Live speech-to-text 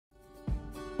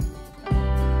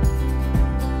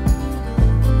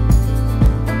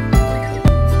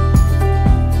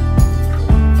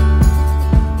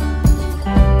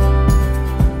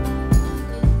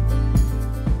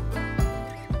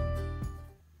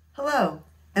Hello,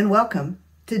 and welcome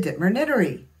to Dittmer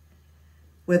Knittery.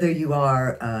 Whether you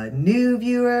are a new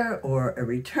viewer or a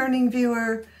returning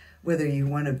viewer, whether you're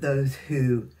one of those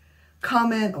who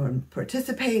comment or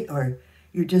participate, or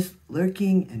you're just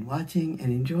lurking and watching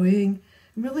and enjoying,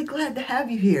 I'm really glad to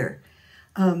have you here.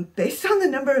 Based on the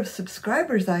number of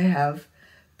subscribers I have,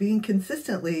 being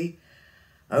consistently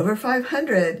over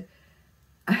 500,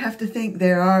 I have to think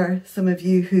there are some of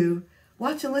you who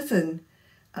watch and listen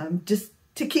just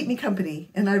to keep me company,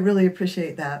 and I really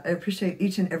appreciate that. I appreciate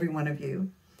each and every one of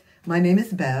you. My name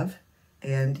is Bev,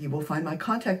 and you will find my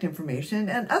contact information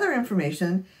and other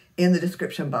information in the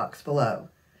description box below.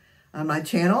 On my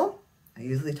channel, I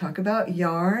usually talk about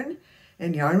yarn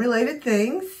and yarn-related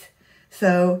things,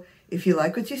 so if you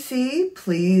like what you see,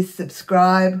 please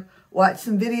subscribe, watch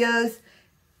some videos,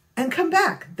 and come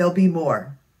back. There'll be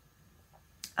more.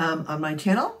 On my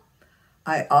channel,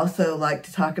 I also like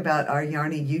to talk about our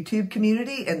Yarny YouTube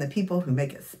community and the people who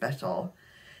make it special.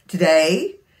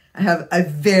 Today, I have a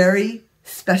very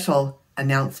special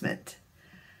announcement.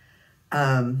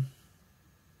 I'm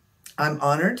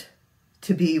honored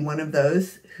to be one of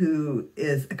those who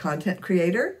is a content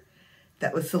creator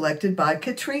that was selected by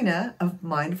Katrina of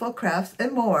Mindful Crafts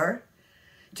and More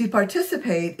to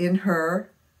participate in her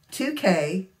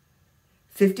 2K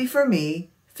 50 for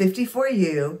Me, 50 for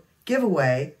You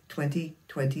giveaway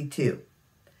 2022.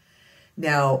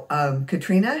 Now,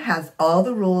 Katrina has all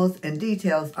the rules and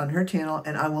details on her channel,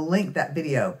 and I will link that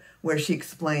video where she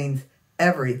explains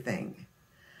everything.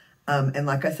 And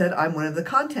like I said, I'm one of the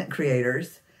content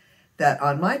creators that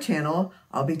on my channel,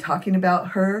 I'll be talking about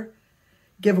her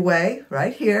giveaway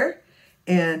right here.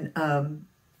 And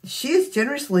she is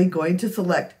generously going to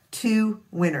select 2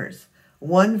 winners,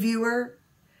 1 viewer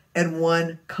and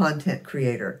 1 content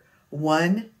creator,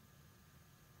 1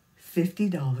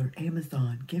 $50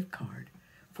 Amazon gift card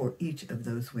for each of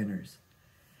those winners.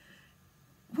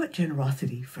 What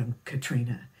generosity from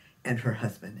Katrina and her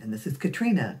husband. And this is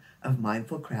Katrina of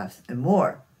Mindful Crafts and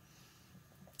More.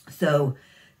 So,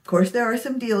 of course, there are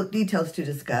some details to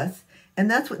discuss,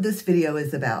 and that's what this video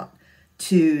is about.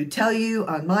 To tell you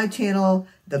on my channel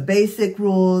the basic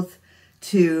rules,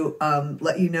 to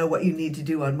let you know what you need to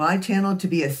do on my channel to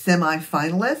be a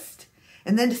semi-finalist,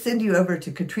 and then to send you over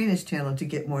to Katrina's channel to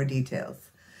get more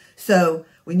details. So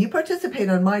when you participate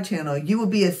on my channel, you will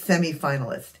be a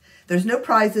semi-finalist. There's no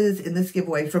prizes in this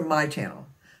giveaway from my channel.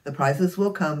 The prizes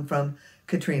will come from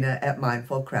Katrina at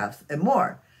Mindful Crafts and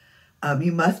More.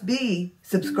 You must be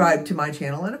subscribed to my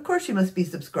channel, and of course you must be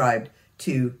subscribed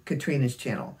to Katrina's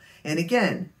channel. And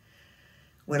again,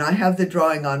 when I have the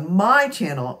drawing on my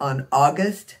channel on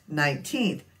August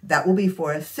 19th, that will be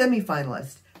for a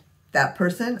semi-finalist. That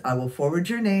person, I will forward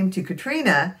your name to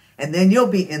Katrina, and then you'll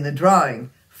be in the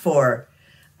drawing for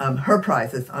her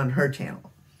prizes on her channel.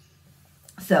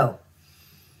 So,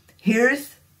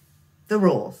 here's the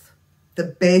rules, the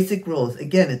basic rules.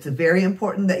 Again, it's very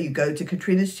important that you go to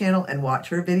Katrina's channel and watch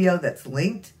her video that's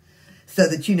linked so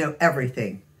that you know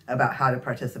everything about how to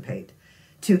participate.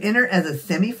 To enter as a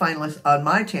semi-finalist on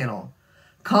my channel,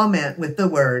 comment with the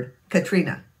word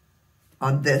Katrina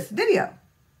on this video.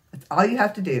 That's all you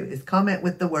have to do is comment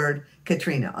with the word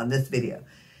Katrina on this video.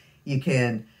 You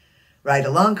can write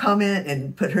a long comment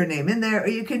and put her name in there, or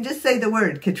you can just say the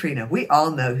word Katrina. We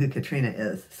all know who Katrina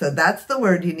is. So that's the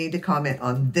word you need to comment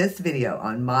on this video,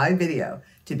 on my video,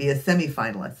 to be a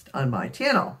semi-finalist on my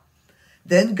channel.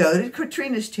 Then go to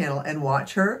Katrina's channel and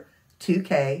watch her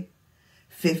 2K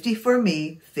 50 for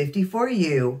Me, 50 for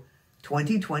You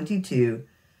 2022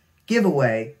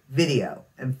 giveaway video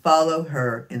and follow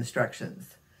her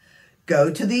instructions.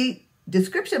 Go to the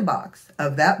description box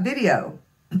of that video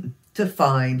to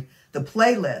find the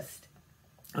playlist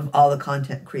of all the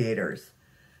content creators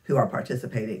who are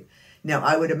participating. Now,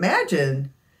 I would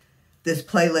imagine this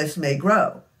playlist may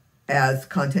grow as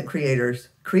content creators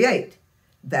create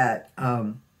that,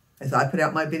 as I put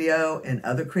out my video and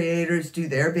other creators do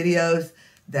their videos,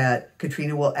 that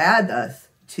Katrina will add us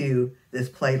to this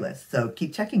playlist. So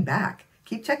keep checking back,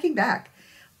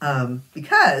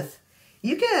 because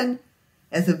you can,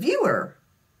 as a viewer,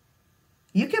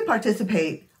 you can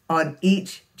participate on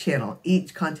each channel,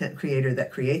 each content creator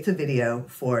that creates a video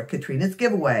for Katrina's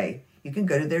giveaway. You can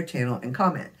go to their channel and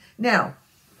comment. Now,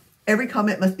 every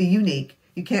comment must be unique.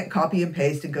 You can't copy and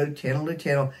paste and go channel to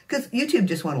channel because YouTube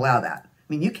just won't allow that. I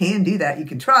mean, you can do that, you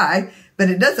can try, but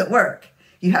it doesn't work.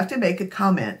 You have to make a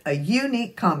comment, a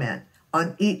unique comment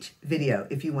on each video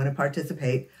if you want to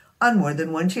participate on more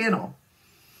than one channel.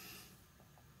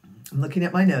 I'm looking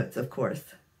at my notes, of course.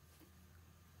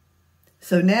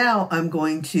 So now I'm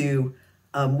going to,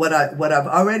 what I've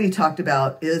already talked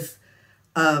about is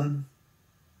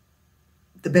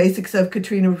the basics of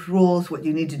Katrina's rules, what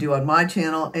you need to do on my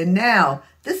channel. And now,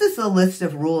 this is the list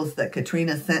of rules that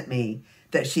Katrina sent me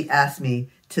that she asked me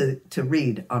to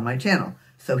read on my channel.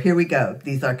 So here we go.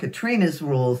 These are Katrina's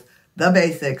rules, the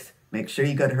basics. Make sure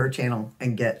you go to her channel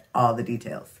and get all the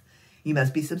details. You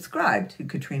must be subscribed to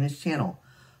Katrina's channel,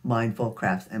 Mindful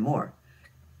Crafts and More.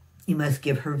 You must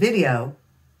give her video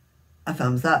a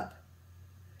thumbs up.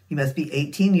 You must be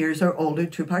 18 years or older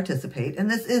to participate, and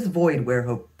this is void where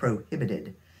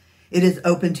prohibited. It is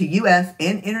open to U.S.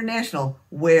 and international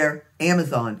where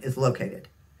Amazon is located.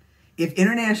 If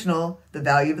international, the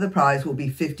value of the prize will be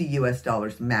 $50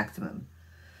 US maximum.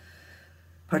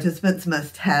 Participants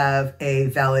must have a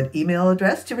valid email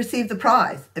address to receive the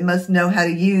prize and must know how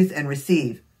to use and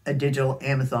receive a digital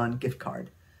Amazon gift card.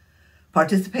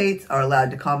 Participants are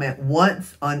allowed to comment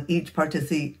once on each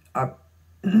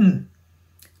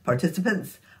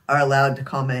Participants are allowed to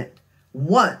comment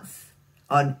once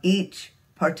on each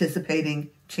participating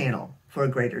channel for a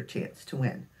greater chance to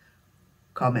win.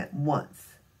 Comment once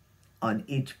on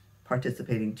each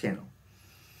participating channel.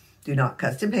 Do not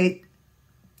custom paste.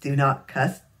 Do not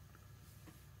cuss.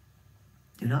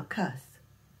 Do not cuss.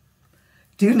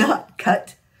 Do not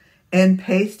cut and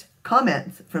paste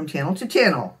comments from channel to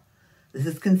channel. This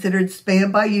is considered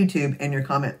spam by YouTube and your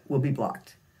comment will be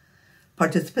blocked.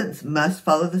 Participants must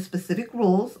follow the specific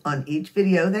rules on each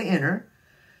video they enter.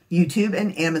 YouTube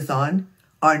and Amazon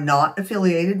are not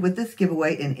affiliated with this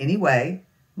giveaway in any way.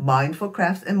 Mindful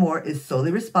Crafts and More is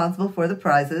solely responsible for the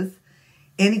prizes.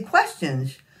 Any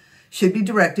questions should be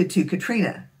directed to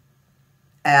Katrina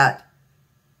at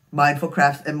Mindful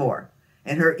Crafts and More.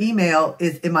 And her email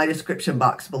is in my description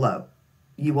box below.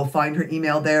 You will find her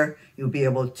email there. You'll be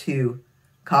able to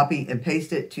copy and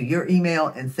paste it to your email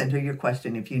and send her your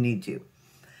question if you need to.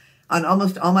 On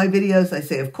almost all my videos, I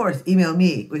say, of course, email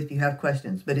me if you have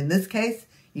questions. But in this case,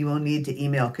 you will need to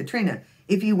email Katrina.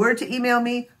 If you were to email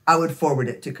me, I would forward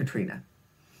it to Katrina.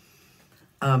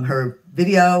 Her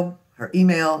video, her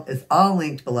email is all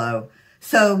linked below.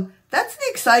 So that's the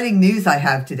exciting news I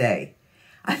have today.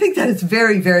 I think that is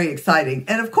very, very exciting.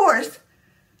 And of course,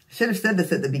 I should have said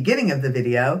this at the beginning of the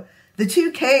video, the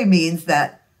 2K means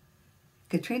that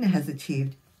Katrina has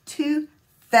achieved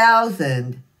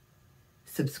 2,000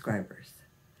 subscribers.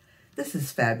 This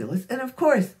is fabulous. And of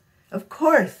course,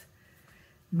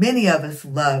 many of us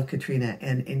love Katrina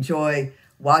and enjoy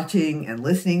watching and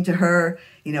listening to her.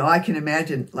 You know, I can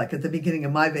imagine, like at the beginning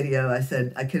of my video, I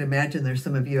said, I can imagine there's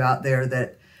some of you out there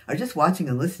that are just watching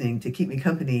and listening to keep me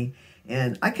company.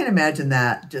 And I can imagine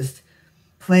that, just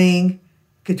playing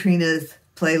Katrina's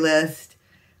playlist,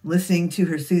 listening to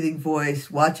her soothing voice,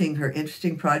 watching her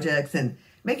interesting projects, and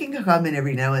making a comment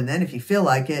every now and then if you feel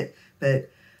like it.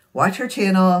 But watch her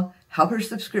channel, help her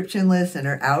subscription list and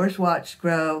her hours watched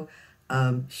grow.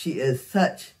 She is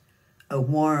such a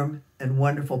warm and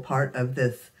wonderful part of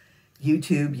this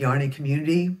YouTube Yarny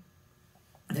community.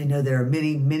 I know there are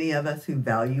many, many of us who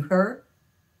value her.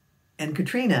 And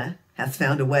Katrina has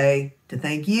found a way to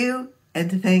thank you and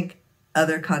to thank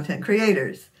other content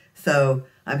creators. So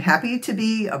I'm happy to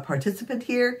be a participant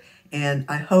here, and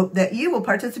I hope that you will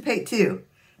participate too.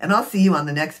 And I'll see you on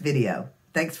the next video.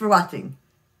 Thanks for watching.